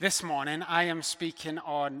This morning I am speaking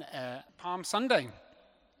on Palm Sunday.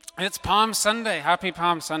 It's Palm Sunday. Happy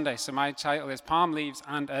Palm Sunday. So my title is Palm Leaves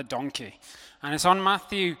and a Donkey. And it's on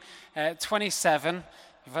Matthew 27,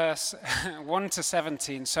 verse 1 to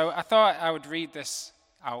 17. So I thought I would read this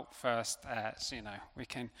out first so we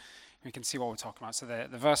can see what we're talking about. So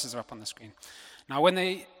the verses are up on the screen. Now when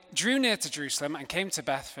they drew near to Jerusalem and came to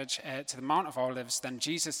Bethphage, to the Mount of Olives, then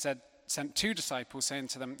Jesus sent two disciples, saying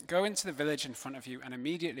to them, "Go into the village in front of you, and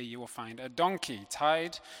immediately you will find a donkey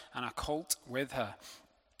tied and a colt with her.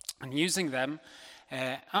 And using them,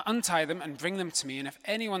 untie them and bring them to me. And if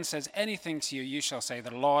anyone says anything to you, you shall say,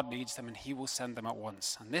 'The Lord leads them,' and he will send them at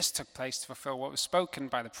once." And this took place to fulfill what was spoken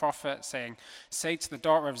by the prophet, saying, "Say to the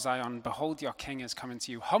daughter of Zion, behold, your king is coming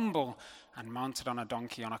to you, humble and mounted on a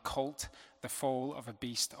donkey, on a colt, the foal of a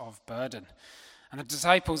beast of burden." And the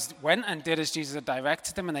disciples went and did as Jesus had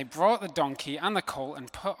directed them, and they brought the donkey and the colt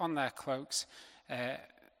and put on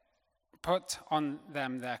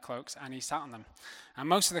them their cloaks, and he sat on them. And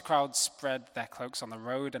most of the crowd spread their cloaks on the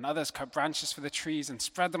road, and others cut branches for the trees and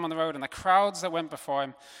spread them on the road. And the crowds that went before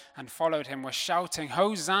him and followed him were shouting,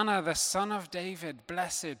 "Hosanna, the Son of David!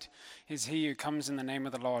 Blessed is he who comes in the name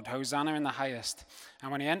of the Lord! Hosanna in the highest!"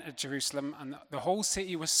 And when he entered Jerusalem, and the whole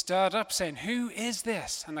city was stirred up, saying, "Who is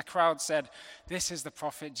this?" And the crowd said, "This is the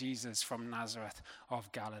prophet Jesus from Nazareth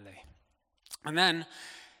of Galilee." And then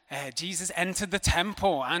Jesus entered the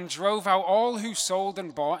temple and drove out all who sold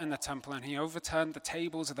and bought in the temple, and he overturned the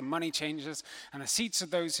tables of the money changers and the seats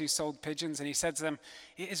of those who sold pigeons, and he said to them,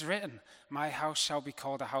 "It is written, 'My house shall be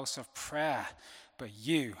called a house of prayer,' but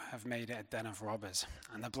you have made it a den of robbers."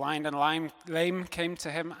 And the blind and lame came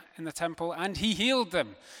to him in the temple, and he healed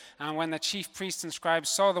them. And when the chief priests and scribes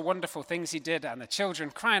saw the wonderful things he did, and the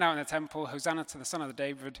children crying out in the temple, "Hosanna to the Son of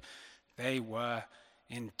David," they were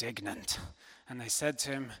indignant. And they said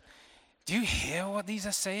to him, "Do you hear what these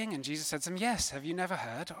are saying?" And Jesus said to them, "Yes, have you never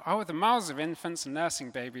heard? Out of the mouths of infants and nursing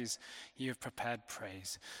babies you have prepared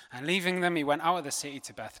praise." And leaving them, he went out of the city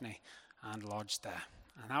to Bethany and lodged there.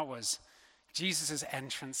 And that was Jesus'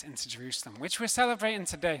 entrance into Jerusalem, which we're celebrating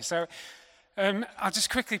today. So I'll just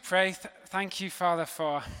quickly pray. Thank you, Father,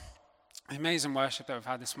 for the amazing worship that we've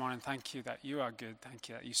had this morning. Thank you that you are good. Thank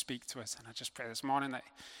you that you speak to us. And I just pray this morning that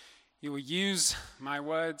you will use my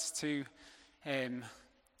words to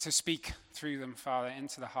speak through them, Father,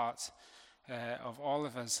 into the hearts of all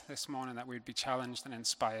of us this morning, that we'd be challenged and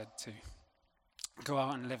inspired to go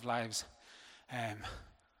out and live lives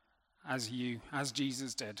as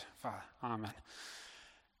Jesus did, Father. Amen.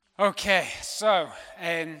 Okay, so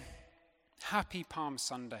happy Palm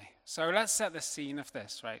Sunday. So let's set the scene of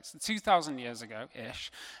this, right? So 2,000 years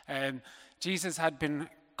ago-ish, Jesus had been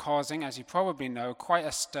causing, as you probably know, quite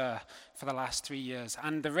a stir for the last 3 years.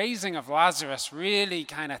 And the raising of Lazarus really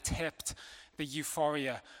kind of tipped the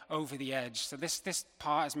euphoria over the edge. So this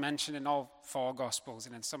part is mentioned in all four Gospels,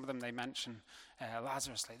 and in some of them they mention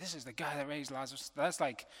Lazarus. Like, this is the guy that raised Lazarus. That's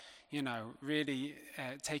like, really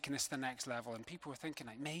taking this to the next level. And people were thinking,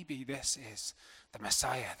 like, maybe this is the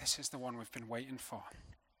Messiah. This is the one we've been waiting for.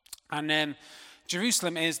 And then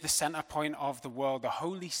Jerusalem is the center point of the world, the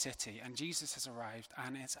holy city, and Jesus has arrived,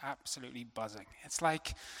 and it's absolutely buzzing. It's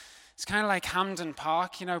kind of like Hampden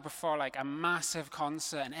Park, before like a massive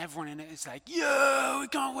concert, and everyone in it is like, "Yeah, we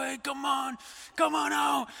can't wait, come on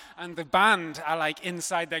out." And the band are like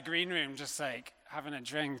inside their green room, just like having a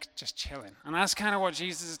drink, just chilling. And that's kind of what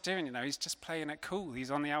Jesus is doing, he's just playing it cool.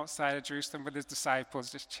 He's on the outside of Jerusalem with his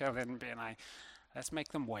disciples, just chilling, being like, "Let's make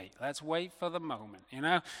them wait. Let's wait for the moment,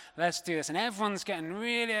 Let's do this." And everyone's getting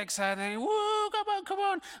really excited. "Woo, come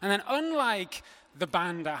on. And then unlike the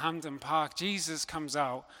band at Hampden Park, Jesus comes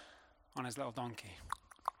out on his little donkey.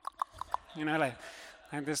 Like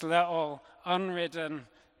this little unridden,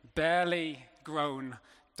 barely grown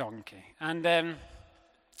donkey. And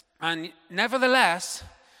nevertheless,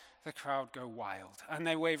 the crowd go wild, and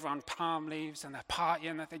they wave around palm leaves, and they're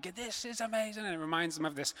partying, and they think, "This is amazing." And it reminds them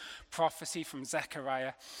of this prophecy from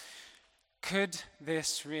Zechariah. Could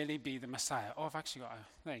this really be the Messiah? Oh, I've actually got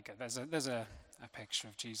there you go. There's a picture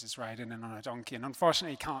of Jesus riding in on a donkey, and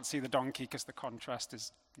unfortunately you can't see the donkey because the contrast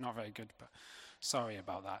is not very good, but sorry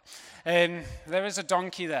about that. There is a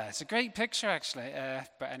donkey there. It's a great picture, actually,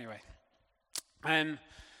 but anyway.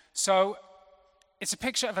 So it's a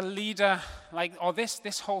picture of a leader,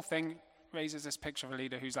 this whole thing raises this picture of a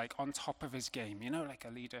leader who's like on top of his game, like a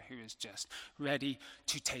leader who is just ready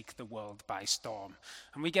to take the world by storm.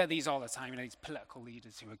 And we get these all the time, these political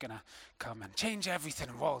leaders who are going to come and change everything,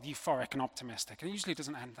 and we're all euphoric and optimistic. And it usually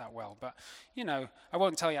doesn't end that well, but, I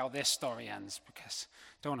won't tell you how this story ends because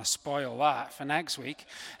I don't want to spoil that for next week.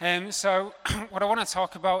 So what I want to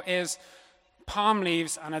talk about is palm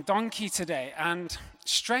leaves and a donkey today, and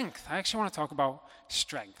strength. I actually want to talk about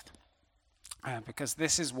strength because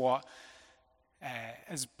this is what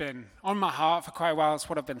has been on my heart for quite a while. It's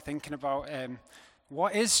what I've been thinking about.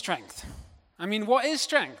 What is strength? I mean, what is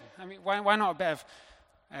strength? I mean, why not a bit of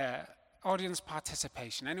audience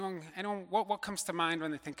participation? Anyone? What comes to mind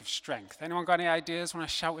when they think of strength? Anyone got any ideas? Want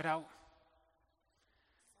to shout it out?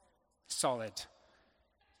 Solid.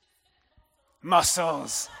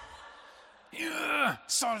 Muscles. Yeah,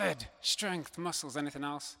 solid. Strength, muscles. Anything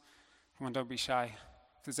else? Come on, don't be shy.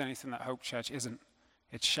 If there's anything that Hope Church isn't,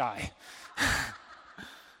 it's shy.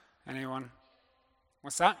 Anyone?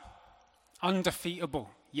 What's that? Undefeatable.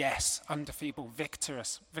 Yes, undefeatable.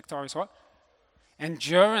 Victorious. Victorious what?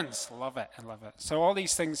 Endurance. Love it. I love it. So all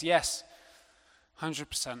these things, yes,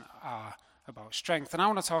 100% are about strength. And I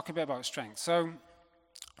want to talk a bit about strength. So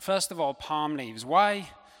first of all, palm leaves. Why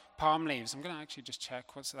palm leaves? I'm going to actually just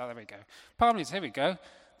check. What's that? There we go. Palm leaves. Here we go.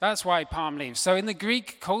 That's why palm leaves. So in the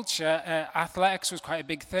Greek culture, athletics was quite a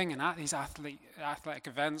big thing. And at these athletic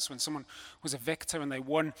events, when someone was a victor and they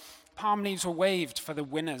won, palm leaves were waved for the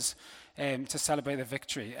winners to celebrate the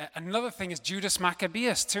victory. Another thing is Judas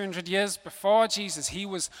Maccabeus. 200 years before Jesus, he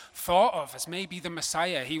was thought of as maybe the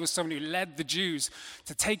Messiah. He was someone who led the Jews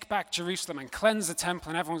to take back Jerusalem and cleanse the temple.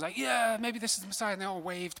 And everyone was like, yeah, maybe this is the Messiah. And they all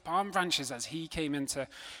waved palm branches as he came into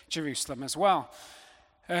Jerusalem as well.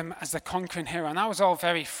 As the conquering hero, and that was all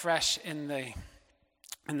very fresh in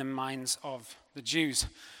the minds of the Jews.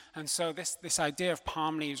 And so this idea of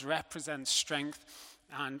palm leaves represents strength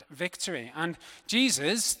and victory. And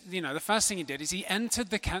Jesus, the first thing he did is he entered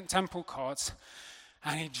the temple courts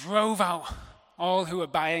and he drove out all who were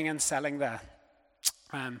buying and selling there.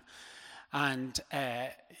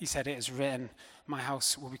 He said, it is written, my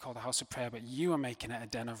house will be called a house of prayer, but you are making it a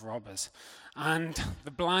den of robbers. And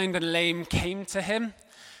the blind and lame came to him,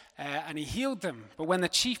 and he healed them. But when the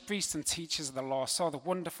chief priests and teachers of the law saw the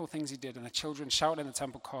wonderful things he did, and the children shouted in the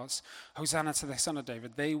temple courts, Hosanna to the Son of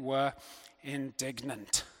David, they were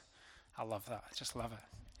indignant. I love that. I just love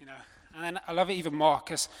it. And then I love it even more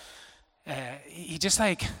because he just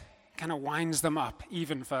kind of winds them up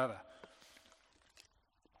even further.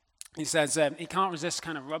 He says he can't resist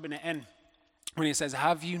kind of rubbing it in when he says,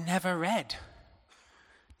 have you never read?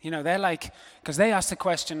 They're like, because they ask the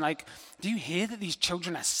question, do you hear that these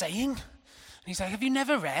children are saying? And he's like, have you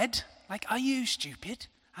never read? Are you stupid?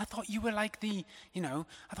 I thought you were like I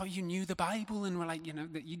thought you knew the Bible and were like,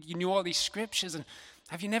 that you knew all these scriptures. And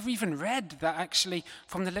have you never even read that actually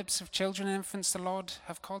from the lips of children and infants the Lord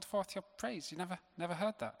have called forth your praise? You never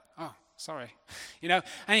heard that? Oh, sorry. And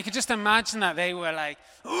you could just imagine that they were like,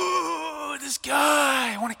 oh, this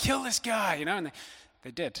guy, I want to kill this guy, and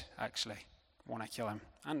they did actually want to kill him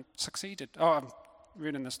and succeeded. Oh, I'm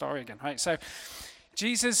ruining the story again, right? So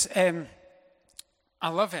Jesus, I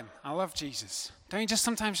love him. I love Jesus. Don't you just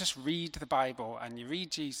sometimes just read the Bible and you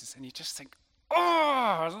read Jesus and you just think, oh,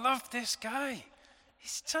 I love this guy.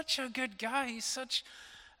 He's such a good guy. He's such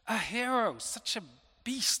a hero, such a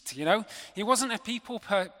beast, He wasn't a people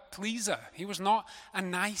pleaser. He was not a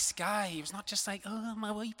nice guy. He was not just like, oh,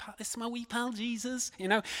 my wee pal, this is my wee pal Jesus,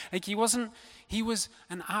 he wasn't, he was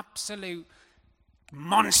an absolute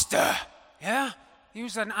monster, yeah? He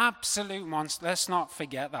was an absolute monster. Let's not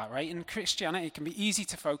forget that, right? In Christianity, it can be easy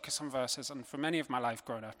to focus on verses, and for many of my life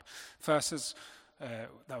growing up, verses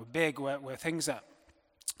that were big were things that,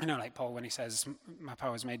 like Paul when he says, my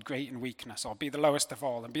power is made great in weakness, or be the lowest of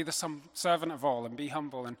all, and be the servant of all, and be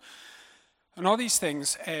humble, and all these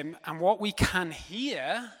things. And what we can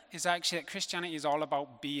hear is actually that Christianity is all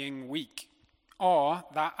about being weak, or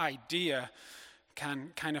that idea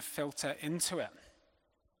can kind of filter into it.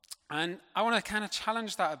 And I want to kind of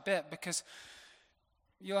challenge that a bit because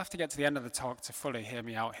you'll have to get to the end of the talk to fully hear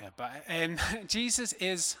me out here. But Jesus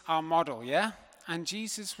is our model, yeah? And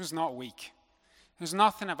Jesus was not weak. There's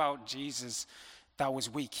nothing about Jesus that was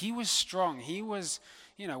weak. He was strong. He was,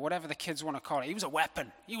 whatever the kids want to call it. He was a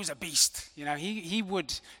weapon. He was a beast. He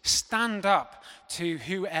would stand up to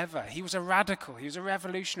whoever. He was a radical. He was a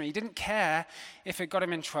revolutionary. He didn't care if it got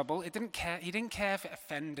him in trouble. He didn't care if it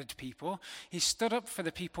offended people. He stood up for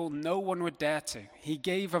the people no one would dare to. He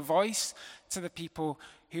gave a voice to the people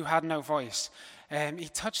who had no voice. He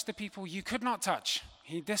touched the people you could not touch.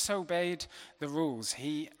 He disobeyed the rules.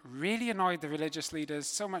 He really annoyed the religious leaders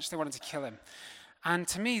so much they wanted to kill him. And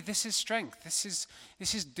to me, this is strength. This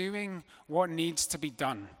is doing what needs to be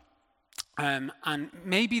done. And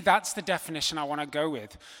maybe that's the definition I want to go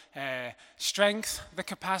with. Strength, the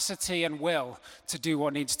capacity and will to do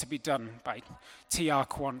what needs to be done by T.R.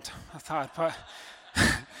 Kwant. I thought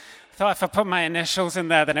if I put my initials in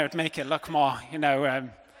there, then it would make it look more,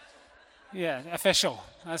 Yeah, official.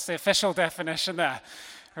 That's the official definition there,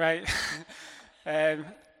 right?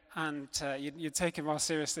 And you'd take it more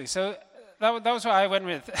seriously. So that was what I went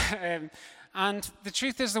with. And the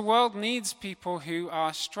truth is, the world needs people who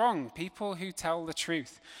are strong, people who tell the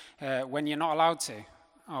truth when you're not allowed to,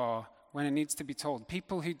 or when it needs to be told.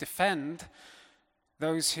 People who defend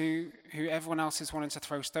those who everyone else is wanting to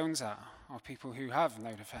throw stones at, or people who have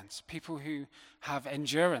no defense. People who have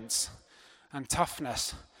endurance and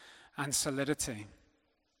toughness and solidity.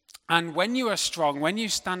 And when you are strong, when you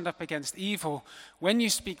stand up against evil, when you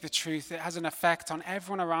speak the truth, it has an effect on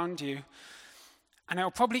everyone around you. And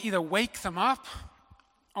it'll probably either wake them up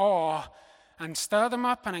and stir them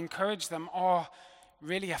up and encourage them, or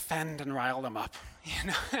really offend and rile them up,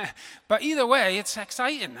 But either way, it's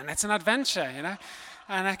exciting and it's an adventure,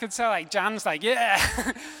 And I could tell, like, Jan's like,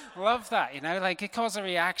 yeah, love that, Like, it causes a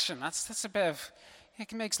reaction. That's a bit of,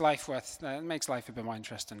 it makes life a bit more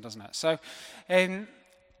interesting, doesn't it? So,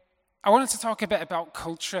 I wanted to talk a bit about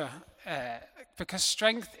culture, because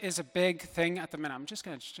strength is a big thing at the minute. I'm just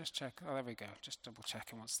going to just check. Oh, there we go. Just double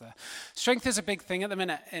checking what's there. Strength is a big thing at the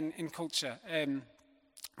minute in culture.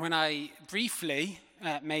 When I briefly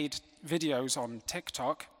made videos on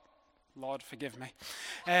TikTok, Lord forgive me,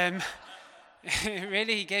 it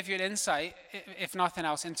really gave you an insight, if nothing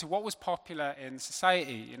else, into what was popular in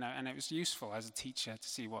society, and it was useful as a teacher to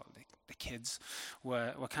see what the kids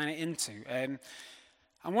were kind of into.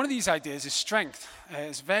 And one of these ideas is strength.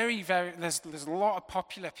 It's very, very, there's a lot of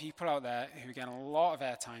popular people out there who get a lot of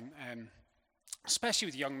airtime, especially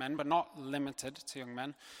with young men, but not limited to young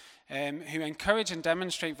men, who encourage and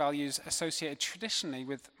demonstrate values associated traditionally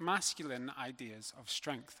with masculine ideas of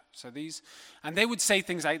strength. And they would say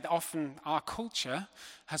things like, often our culture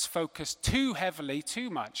has focused too heavily,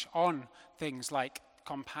 too much on things like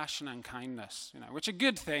compassion and kindness, which are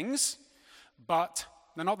good things, but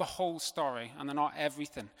they're not the whole story, and they're not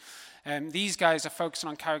everything. These guys are focusing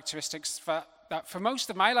on characteristics that for most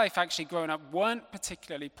of my life, actually growing up, weren't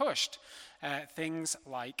particularly pushed. Things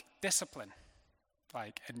like discipline,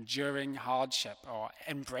 like enduring hardship or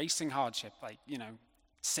embracing hardship, like,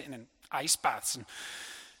 sitting in ice baths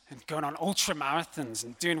and going on ultra marathons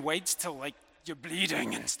and doing weights till, like, you're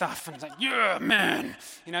bleeding and stuff, and it's like, yeah, man,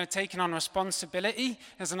 taking on responsibility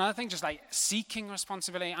is another thing, just like seeking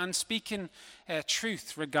responsibility and speaking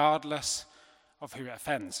truth regardless of who it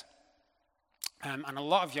offends. And a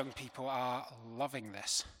lot of young people are loving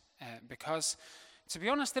this because, to be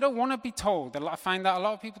honest, they don't want to be told. I find that a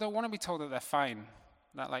lot of people don't want to be told that they're fine,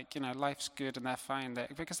 that, like, life's good and they're fine,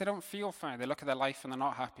 because they don't feel fine. They look at their life and they're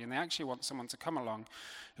not happy, and they actually want someone to come along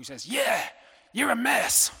who says, yeah, you're a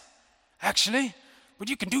mess, actually, but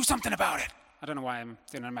you can do something about it. I don't know why I'm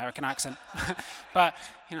doing an American accent, but,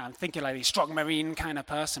 I'm thinking like a strong Marine kind of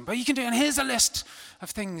person. But you can do it, and here's a list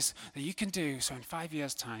of things that you can do, so in 5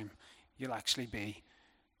 years' time, you'll actually be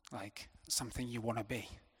like something you want to be.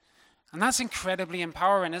 And that's incredibly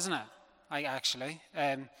empowering, isn't it? Like, actually.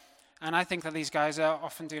 And I think that these guys are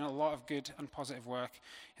often doing a lot of good and positive work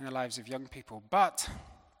in the lives of young people. But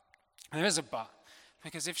there is a but.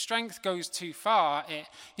 Because if strength goes too far,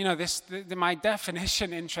 my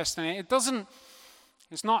definition, interestingly,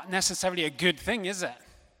 it's not necessarily a good thing, is it?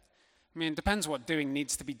 I mean, it depends what doing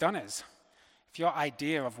needs to be done is. If your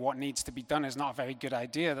idea of what needs to be done is not a very good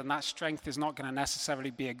idea, then that strength is not going to necessarily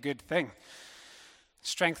be a good thing.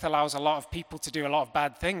 Strength allows a lot of people to do a lot of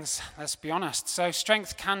bad things, let's be honest. So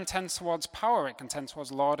strength can tend towards power. It can tend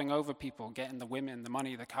towards lording over people, getting the women, the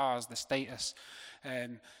money, the cars, the status,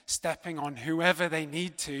 stepping on whoever they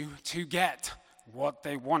need to get what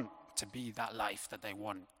they want, to be that life that they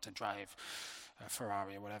want, to drive a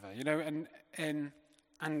Ferrari or whatever,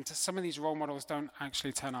 and some of these role models don't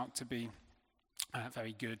actually turn out to be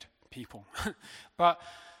very good people. But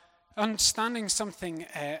understanding something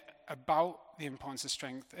about the importance of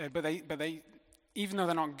strength, but they, even though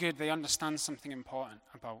they're not good, they understand something important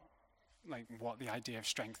about, like, what the idea of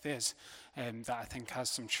strength is, that I think has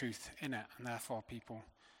some truth in it, and therefore people,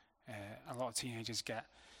 a lot of teenagers get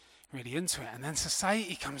really into it, and then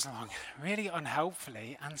society comes along really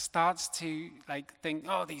unhelpfully and starts to, like, think,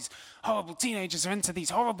 oh, these horrible teenagers are into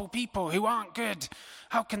these horrible people who aren't good.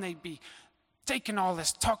 How can they be taking all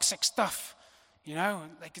this toxic stuff?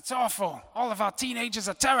 Like, it's awful. All of our teenagers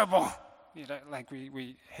are terrible. Like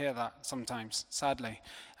we hear that sometimes, sadly,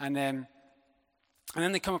 and then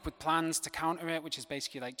they come up with plans to counter it, which is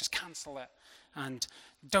basically like, just cancel it and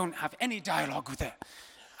don't have any dialogue with it,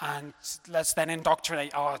 and let's then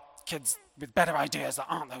indoctrinate our kids with better ideas that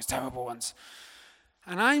aren't those terrible ones.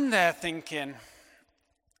 And I'm there thinking,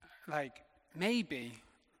 like, maybe,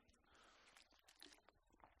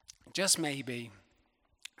 just maybe,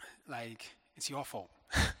 like, it's your fault,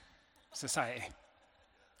 society.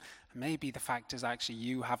 Maybe the fact is actually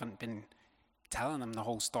you haven't been telling them the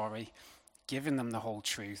whole story, giving them the whole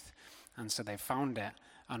truth, and so they've found it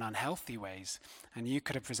in unhealthy ways, and you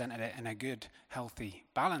could have presented it in a good, healthy,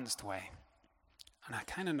 balanced way. And I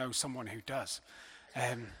kind of know someone who does.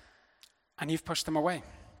 And you've pushed them away.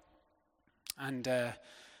 And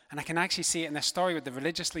I can actually see it in the story with the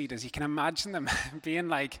religious leaders. You can imagine them being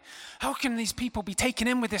like, how can these people be taken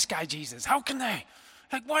in with this guy, Jesus? How can they?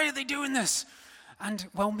 Like, why are they doing this? And,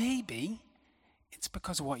 well, maybe it's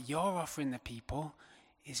because what you're offering the people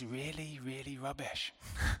is really, really rubbish.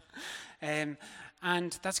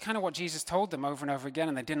 And that's kind of what Jesus told them over and over again,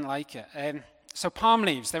 and they didn't like it. So palm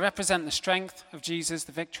leaves, they represent the strength of Jesus,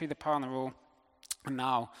 the victory, the power, and the rule. And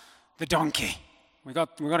now, the donkey. We've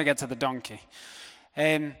got to get to the donkey.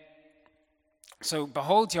 So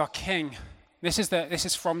behold your king. This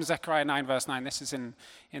is from Zechariah 9, verse 9. This is in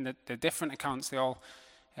the different accounts. They all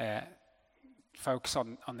focus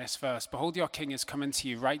on this verse. Behold your king is coming to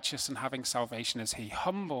you, righteous and having salvation is he,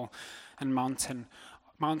 humble and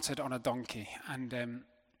mounted on a donkey. And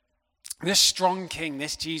this strong king,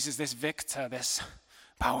 this Jesus, this victor, this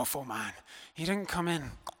powerful man, he didn't come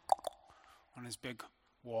in on his big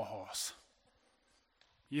war horse.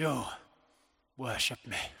 You worship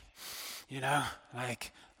me,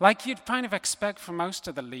 like you'd kind of expect from most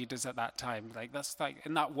of the leaders at that time. Like that's like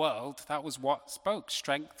in that world, that was what spoke.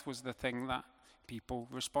 Strength was the thing that people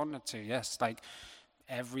responded to. Yes, like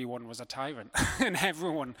everyone was a tyrant, and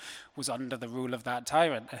everyone was under the rule of that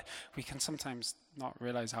tyrant. We can sometimes not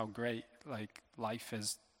realize how great like life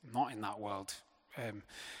is not in that world,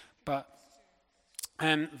 but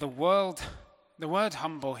the word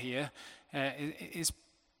humble here is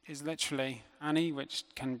literally ani, which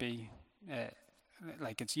can be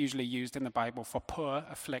like it's usually used in the Bible for poor,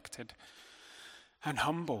 afflicted, and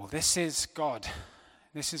humble. This is God.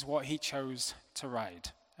 This is what he chose to ride.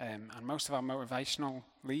 And most of our motivational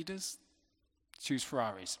leaders choose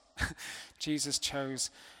Ferraris. Jesus chose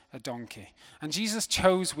a donkey. And Jesus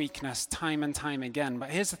chose weakness time and time again. But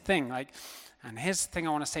here's the thing, and here's the thing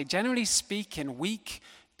I want to say. Generally speaking, weak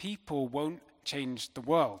people won't change the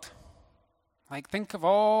world. Like, think of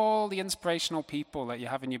all the inspirational people that you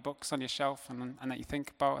have in your books on your shelf and that you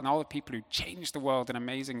think about, and all the people who changed the world in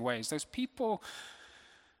amazing ways. Those people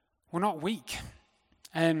were not weak.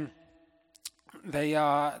 They're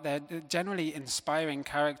generally inspiring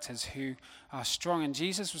characters who are strong, and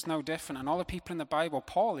Jesus was no different. And all the people in the Bible,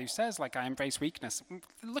 Paul, who says, I embrace weakness.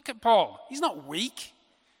 Look at Paul. He's not weak.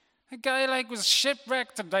 The guy, was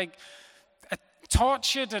shipwrecked and,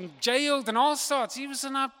 tortured and jailed and all sorts. He was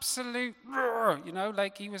an absolute,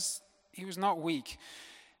 he was not weak.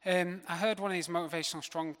 I heard one of these motivational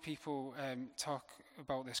strong people talk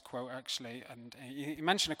about this quote, actually, and he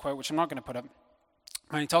mentioned a quote, which I'm not going to put up,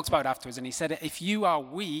 and he talks about it afterwards, and he said, if you are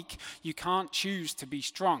weak, you can't choose to be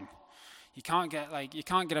strong. You can't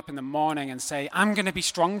get up in the morning and say, I'm going to be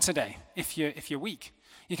strong today, if you're weak.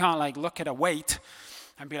 You can't, look at a weight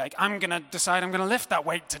and be like, I'm going to decide I'm going to lift that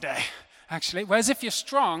weight today. Actually, whereas if you're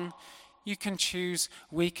strong, you can choose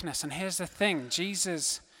weakness. And here's the thing,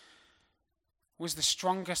 Jesus was the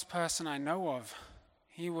strongest person I know of.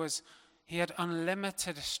 He had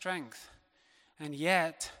unlimited strength, and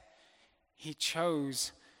yet he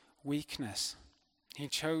chose weakness. He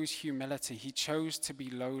chose humility. He chose to be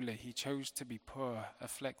lowly. He chose to be poor,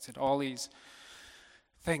 afflicted, all these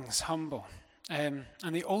things, humble. And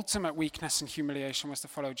the ultimate weakness and humiliation was to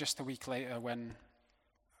follow just a week later when,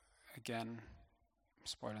 again, I'm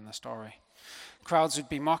spoiling the story, crowds would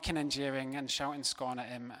be mocking and jeering and shouting scorn at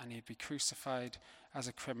him, and he'd be crucified as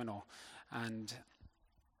a criminal. And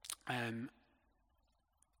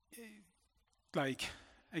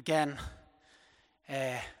again,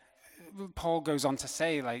 Paul goes on to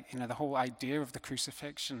say, the whole idea of the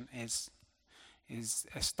crucifixion is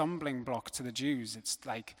a stumbling block to the Jews. It's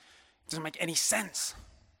it doesn't make any sense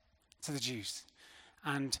to the Jews.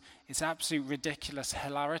 And it's absolute ridiculous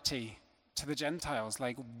hilarity to the Gentiles.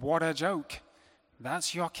 What a joke.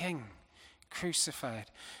 That's your king,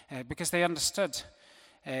 crucified. Because they understood,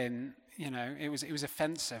 it was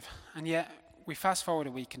offensive. And yet, we fast forward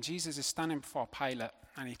a week, and Jesus is standing before Pilate,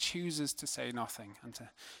 and he chooses to say nothing and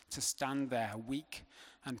to stand there weak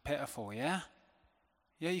and pitiful, yeah?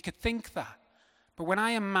 Yeah, you could think that. But when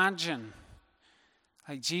I imagine,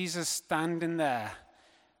 Jesus standing there,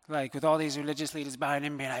 with all these religious leaders behind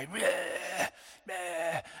him being like, bleh,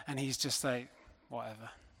 bleh, and he's just whatever,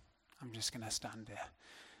 I'm just going to stand here.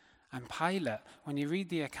 And Pilate, when you read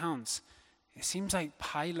the accounts, it seems like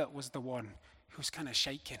Pilate was the one who was kind of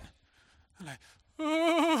shaking.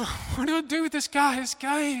 oh, what do I do with this guy?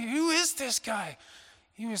 Who is this guy?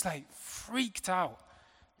 He was like freaked out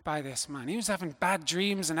by this man. He was having bad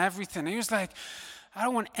dreams and everything. He was like, I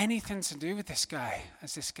don't want anything to do with this guy,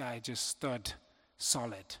 as this guy just stood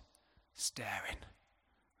solid, staring.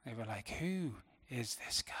 They were like, who is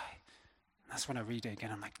this guy? And that's when I read it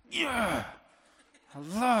again. I'm like, yeah, I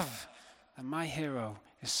love that my hero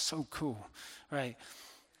is so cool. Right.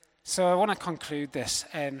 So I want to conclude this.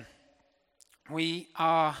 We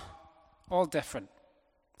are all different,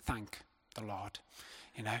 thank the Lord,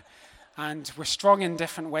 and we're strong in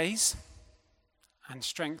different ways, and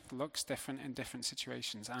strength looks different in different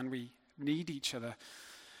situations, and we need each other,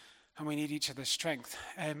 and we need each other's strength.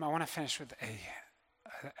 I want to finish with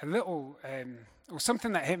a little, or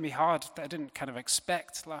something that hit me hard that I didn't kind of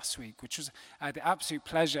expect last week, which was I had the absolute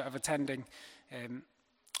pleasure of attending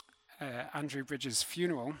Andrew Bridges'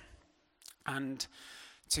 funeral, and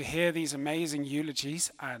to hear these amazing eulogies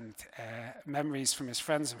and memories from his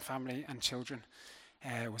friends and family and children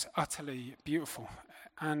was utterly beautiful.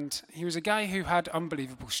 And he was a guy who had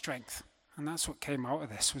unbelievable strength. And that's what came out of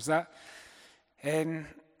this, was that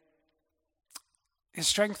his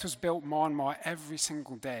strength was built more and more every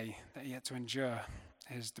single day that he had to endure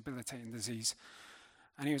his debilitating disease.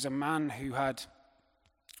 And he was a man who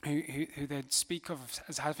they'd speak of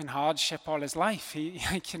as having hardship all his life. He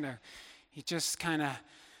just kind of,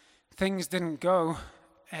 things didn't go.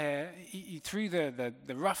 He threw the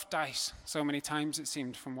rough dice so many times, it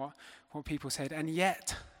seemed, from what people said. And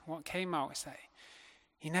yet, what came out is that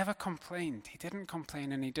he never complained. He didn't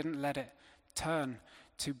complain, and he didn't let it turn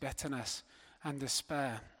to bitterness and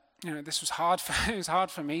despair. This was hard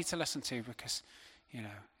for me to listen to, because,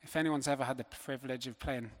 if anyone's ever had the privilege of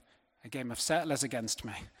playing a game of settlers against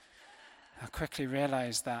me, I quickly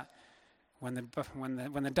realized that when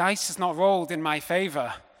the dice is not rolled in my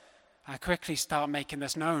favor, I quickly start making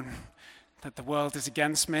this known, that the world is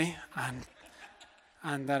against me,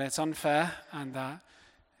 and that it's unfair, and that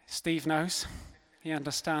Steve knows, he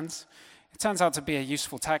understands. It turns out to be a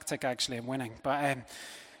useful tactic, actually, in winning, but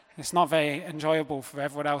it's not very enjoyable for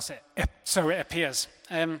everyone else, so it appears.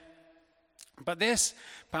 But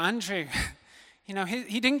Andrew,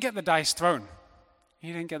 he didn't get the dice thrown.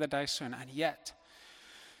 He didn't get the dice thrown, and yet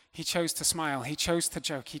he chose to smile, he chose to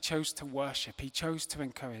joke, he chose to worship, he chose to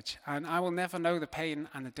encourage. And I will never know the pain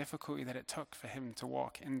and the difficulty that it took for him to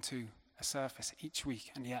walk into a service each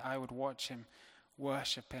week, and yet I would watch him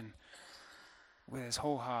worshiping with his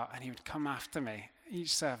whole heart, and he would come after me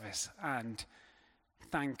each service and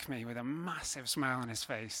thank me with a massive smile on his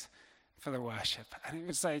face for the worship. And it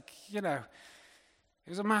was like, it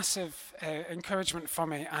was a massive encouragement for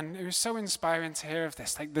me, and it was so inspiring to hear of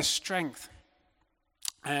this, like the strength.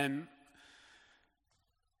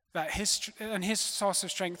 That his source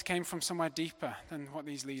of strength came from somewhere deeper than what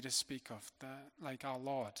these leaders speak of, like our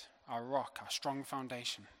Lord, our rock, our strong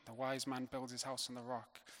foundation. The wise man builds his house on the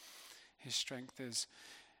rock. His strength is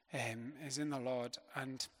in the Lord,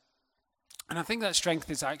 and I think that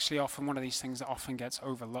strength is actually often one of these things that often gets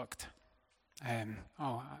overlooked. I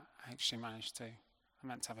actually managed to. I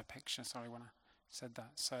meant to have a picture. Sorry when I said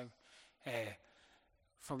that. So.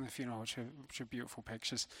 From the funeral, which are beautiful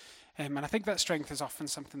pictures. And I think that strength is often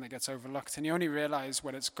something that gets overlooked, and you only realize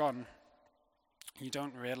when it's gone. You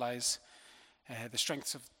don't realize the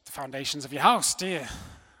strengths of the foundations of your house, do you?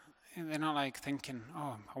 They're not like thinking,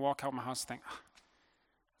 I walk out my house and think, I'm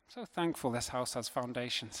so thankful this house has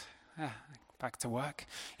foundations. Back to work.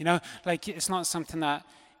 It's not something that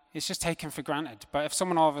it's just taken for granted. But if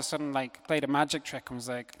someone all of a sudden played a magic trick and was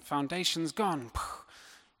like, foundation's gone,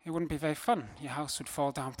 it wouldn't be very fun. Your house would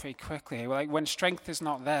fall down pretty quickly. When strength is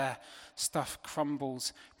not there, stuff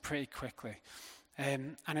crumbles pretty quickly.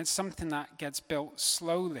 And it's something that gets built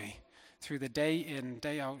slowly through the day in,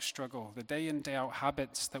 day out struggle, the day in, day out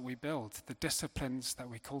habits that we build, the disciplines that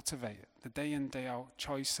we cultivate, the day in, day out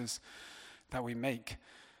choices that we make,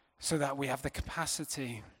 so that we have the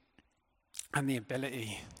capacity and the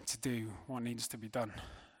ability to do what needs to be done.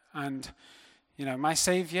 And my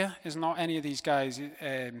savior is not any of these guys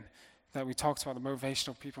that we talked about, the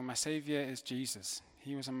motivational people. My savior is Jesus.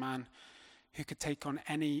 He was a man who could take on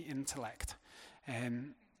any intellect.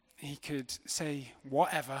 He could say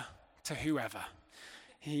whatever to whoever.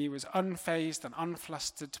 He was unfazed and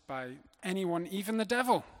unflustered by anyone, even the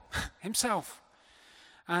devil himself.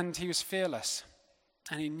 And he was fearless.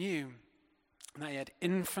 And he knew that he had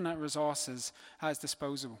infinite resources at his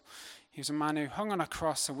disposal. He was a man who hung on a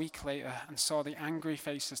cross a week later and saw the angry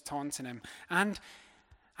faces taunting him. And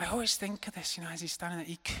I always think of this, as he's standing there,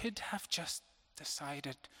 he could have just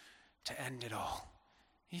decided to end it all.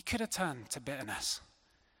 He could have turned to bitterness.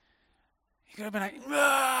 He could have been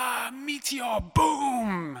like, meteor,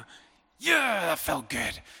 boom. Yeah, that felt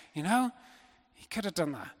good. You know? He could have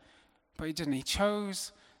done that. But he didn't. He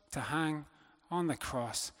chose to hang on the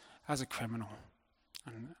cross as a criminal.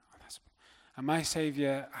 And my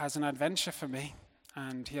Savior has an adventure for me,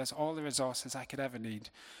 and he has all the resources I could ever need.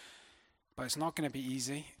 But it's not going to be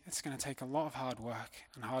easy. It's going to take a lot of hard work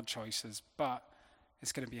and hard choices, but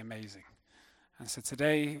it's going to be amazing. And so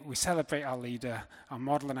today we celebrate our leader, our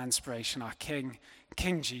model and inspiration, our King,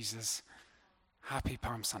 King Jesus. Happy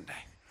Palm Sunday.